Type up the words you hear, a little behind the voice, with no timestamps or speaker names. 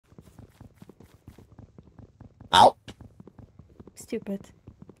Ow! Stupid.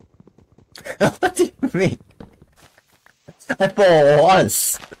 What do you mean? I fall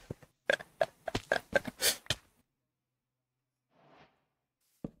once.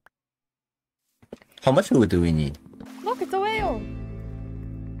 How much wood do we need? Look, it's a whale!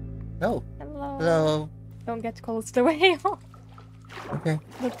 Oh. Hello. Hello. Don't get close to the whale. Okay.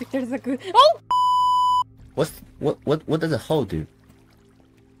 Look, there's a good. Oh! What does a hoe do?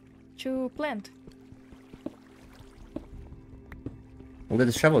 To plant. What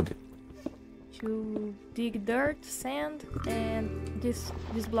does a shovel do? To dig dirt, sand, and this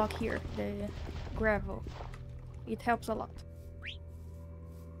block here, the gravel. It helps a lot.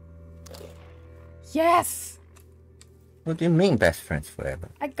 Yes! What do you mean best friends forever?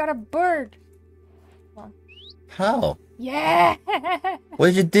 I got a bird! How? Yeah! What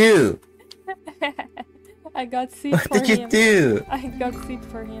did you do? I got seed What for him. did you do? I got seed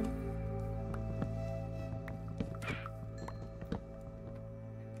for him.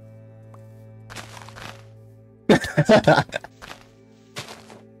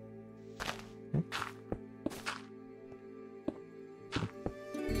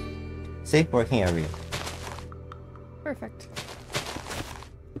 Safe working area. Perfect.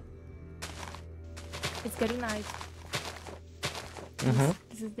 It's getting night.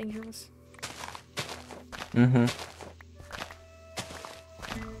 This is dangerous.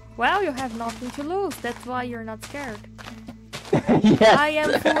 Well, you have nothing to lose. That's why you're not scared. Yes. I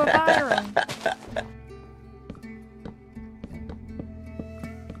am full of iron.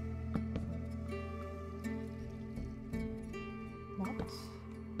 What?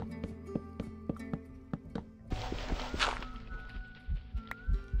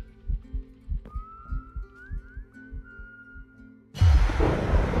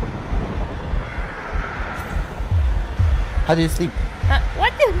 How do you sleep?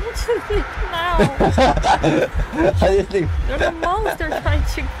 What did you sleep now? How do you sleep? There's a monster trying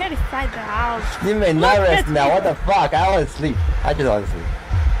to get inside the house. You may not rest now. What the fuck? I want to sleep. I just want to sleep.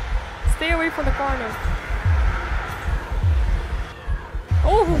 Stay away from the corner.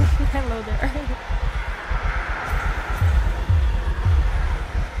 Oh, hello there.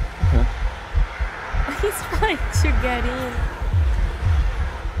 He's trying to get in.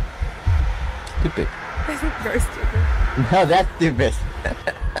 Stupid. Very stupid. No, that's stupid.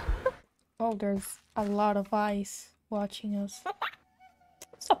 Oh, there's a lot of eyes watching us.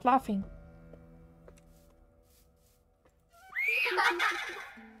 Stop laughing.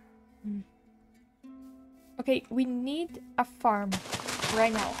 Okay, we need a farm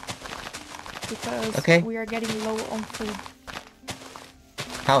right now because we are getting low on food.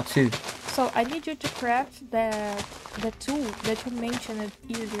 How to? So I need you to craft the tool that you mentioned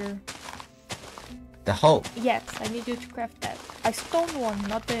earlier. The hoe? Yes, I need you to craft that. A stone one,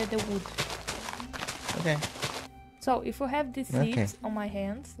 not the wood. Okay. So if you have these seeds on my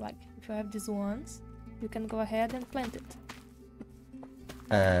hands, like if you have these ones, you can go ahead and plant it.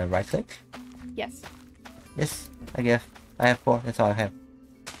 Right click? Yes. Yes, I guess. I have 4, that's all I have.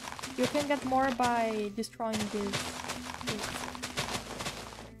 You can get more by destroying this.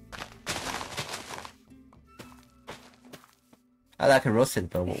 I like a roasted,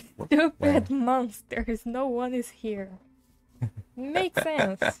 but Stupid monsters, no one is here. Makes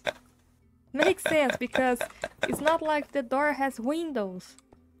sense. Makes sense because it's not like the door has windows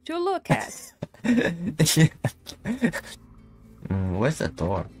to look at. Where's the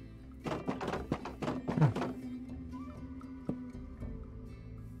door?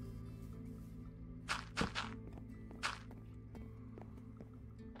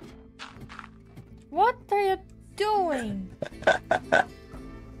 What are you doing?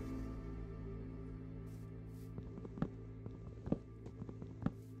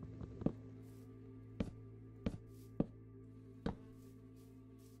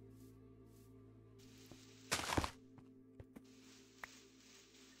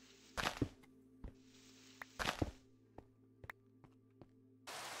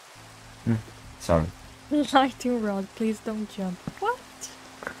 Sorry. Lighting rod, please don't jump. What?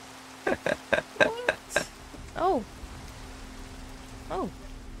 What? Oh. Oh.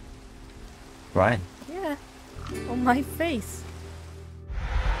 Ryan. Yeah. On my face.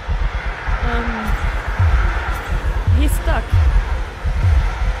 He's stuck.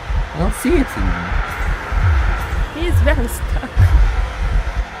 I don't see it even. He is very stuck.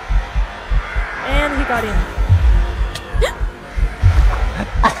 And he got in.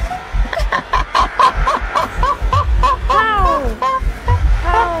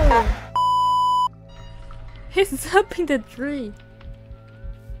 How? He's up in the tree.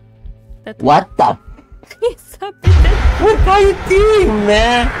 What the? He's up in the tree. What are you doing,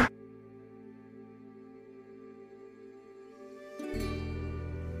 man?